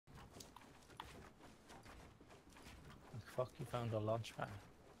fuck you found a launch pad?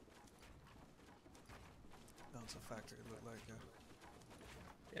 That's a factory, it looked like,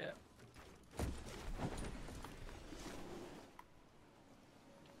 yeah. Yeah.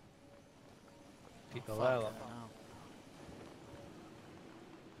 People Fuck well. it, now.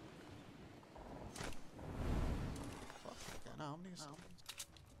 Fuck it, now. How many is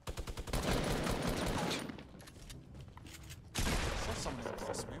I saw someone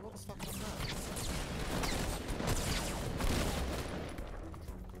across me, what the fuck was that?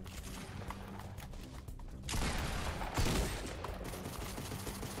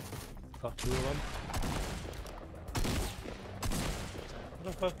 Got two of them. What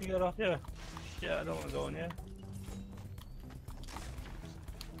the fuck you got off here? Shit, I don't want to go in here.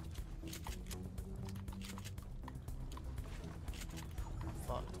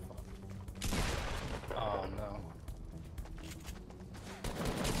 Fuck. Oh no.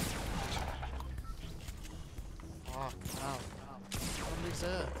 Fuck, no. Somebody's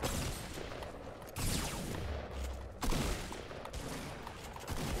there.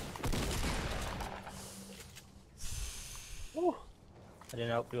 Ooh. I didn't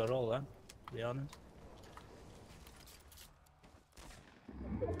help you at all then, to be honest.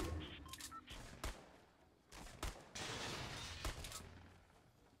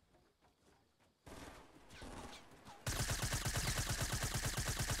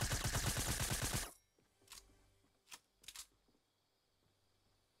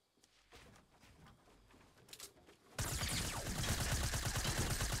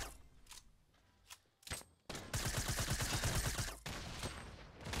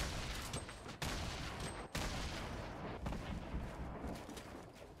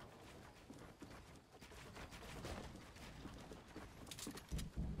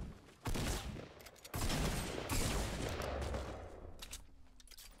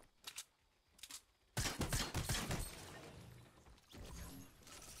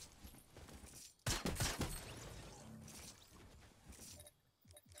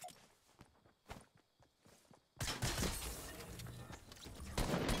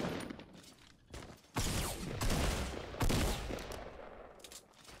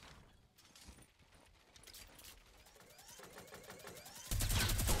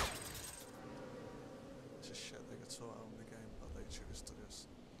 Sort out in the game, but they choose to just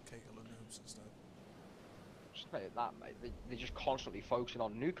cater the noobs instead. Just like that, mate. They're just constantly focusing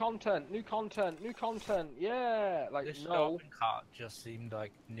on new content, yeah. Like, This no. shopping cart just seemed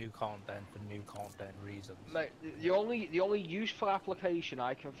like new content for new content reasons. Mate, the only useful application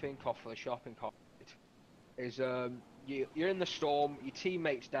I can think of for the shopping cart is you're in the storm, your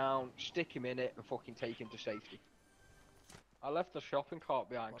teammate's down, stick him in it and fucking take him to safety. I left the shopping cart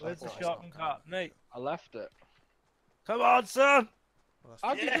behind. Where's the shopping cart, mate? I left it. Come on, son! Well,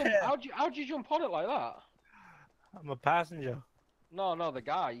 How'd you jump on it like that? I'm a passenger. No, the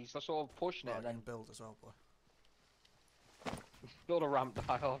guy, he's sort of pushing it and then build as well, boy. build a ramp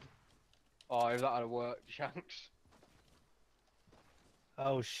dialed. Oh, if that had worked, Shanks.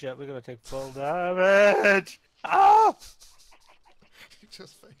 Oh shit, we're gonna take full damage! Ah! You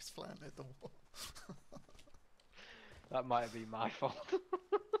just face planted the wall. That might have been my fault.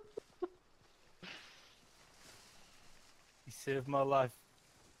 He saved my life.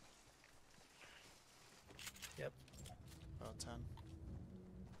 Yep. About 10.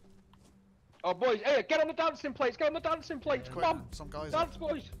 Oh, boys, hey, get on the dancing plates, come Quick, on! some guys Dance,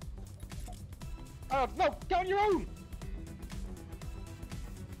 boys! No, get on your own!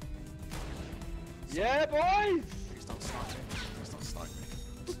 Yeah, boys! Please don't snipe me. Please don't snipe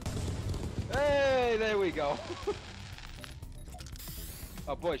me. Hey, there we go.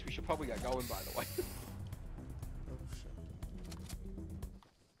 Oh, boys, we should probably get going, by the way. Oh, shit.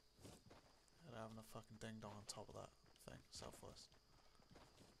 They're having a fucking ding-dong on top of that thing, southwest.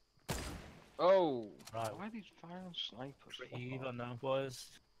 Oh, right. Why are these firing snipers? Even now,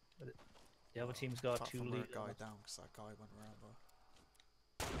 boys. The other team's got Apart 2 from leaders. a guy down, because that guy went around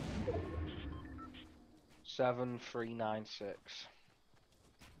there. 7396.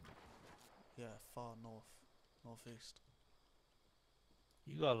 Yeah, far north. Northeast.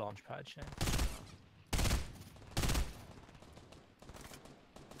 You got a launch pad, Shane.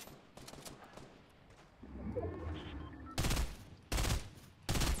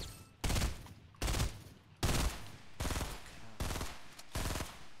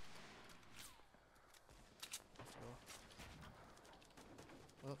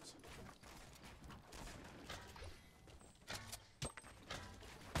 Whoops.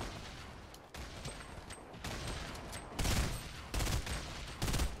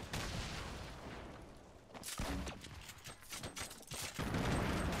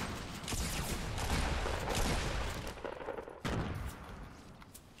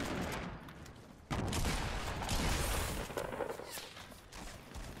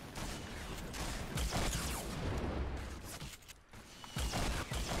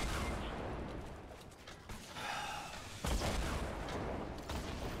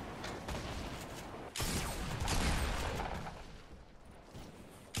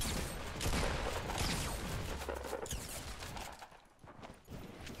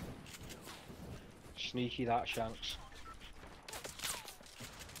 sneaky that, Shanks.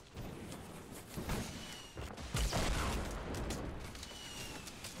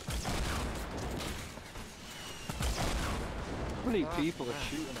 How many people are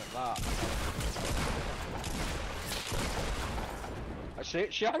shooting at that? That's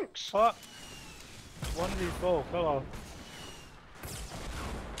it, Shanks! Fuck! 1v4, come on.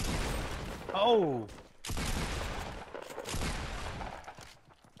 Oh!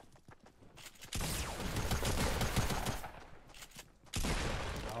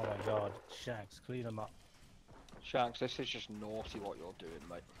 Oh my god, Shanks, clean them up. Shanks, this is just naughty what you're doing,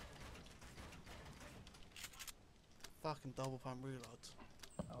 mate. Fucking double pump reloads.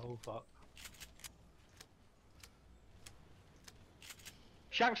 Oh fuck.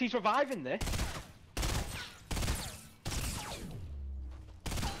 Shanks, he's reviving this.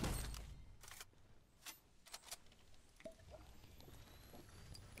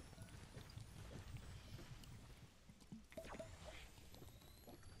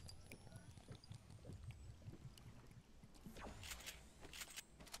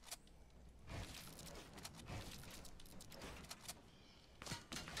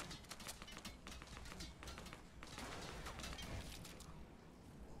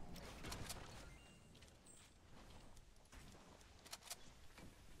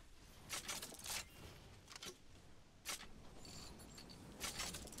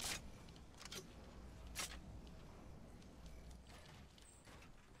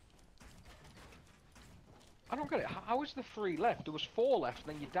 I don't get it. How is there 3 left? There was 4 left,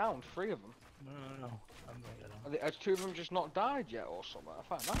 and then you downed 3 of them. No. I'm not gonna. Has 2 of them just not died yet, or something? I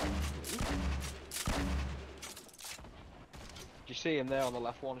found that weird. Do you see him there on the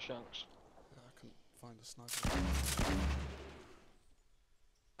left one, Shanks? Yeah, I couldn't find a sniper.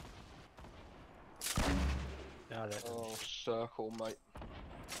 Got it. Oh, circle, mate.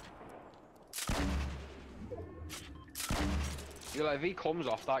 You're like, if he comes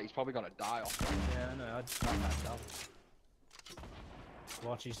off that, he's probably gonna die off it. Yeah, no, I just got that down.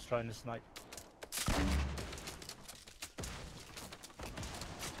 Watch, he's trying to snipe.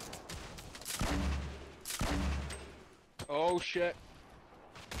 Oh shit.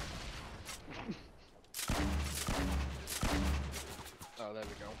 Oh, there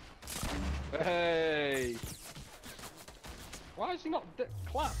we go. Hey! Why is he not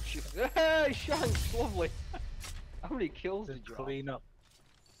clapped? Hey, Shanks, lovely. How many kills did you have? Clean up.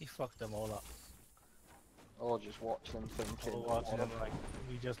 He fucked them all up. Or just watch them thinking. Or watching them like,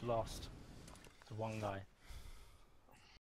 we just lost to one guy.